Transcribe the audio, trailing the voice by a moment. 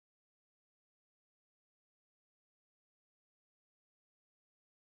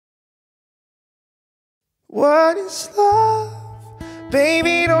What is love?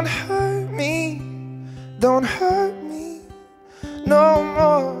 Baby, don't hurt me. Don't hurt me no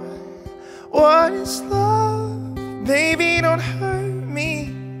more. What is love? Baby, don't hurt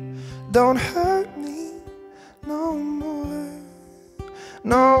me. Don't hurt me no more.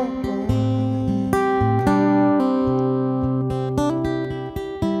 No more.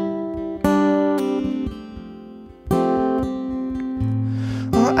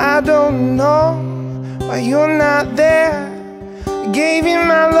 Oh, I don't know why you're not there. I gave you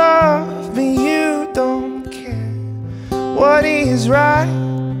my love, but you don't care. What is right?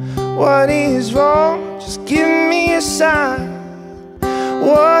 What is wrong? Just give me a sign.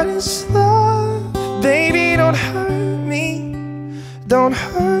 What is love? Baby, don't hurt me. Don't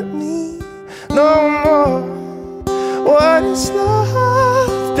hurt me no more. What is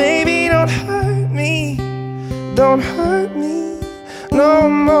love? Baby, don't hurt me. Don't hurt me no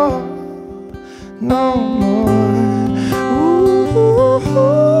more. No more. Ooh, ooh,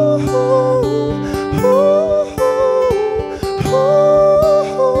 ooh, ooh, ooh,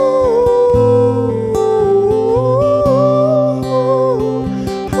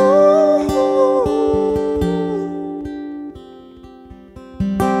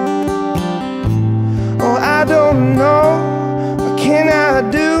 oh, I don't know. What can I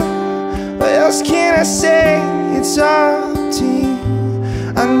do? What else can I say? It's up to you.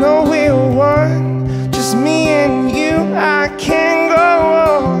 I know we're one, just me and you. I can't go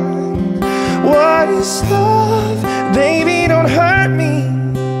on. What is love? Baby, don't hurt me.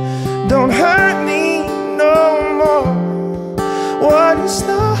 Don't hurt me no more. What is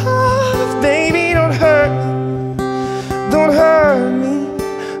love? Baby, don't hurt me. Don't hurt me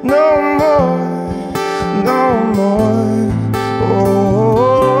no more. No more. Oh.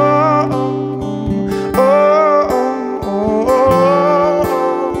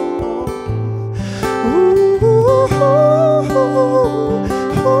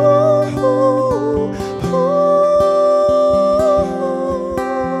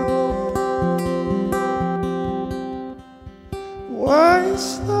 What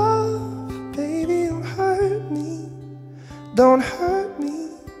is love? Baby, don't hurt me. Don't hurt me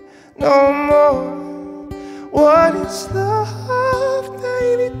no more. What is love?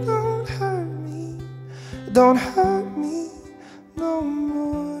 Baby, don't hurt me. Don't hurt me.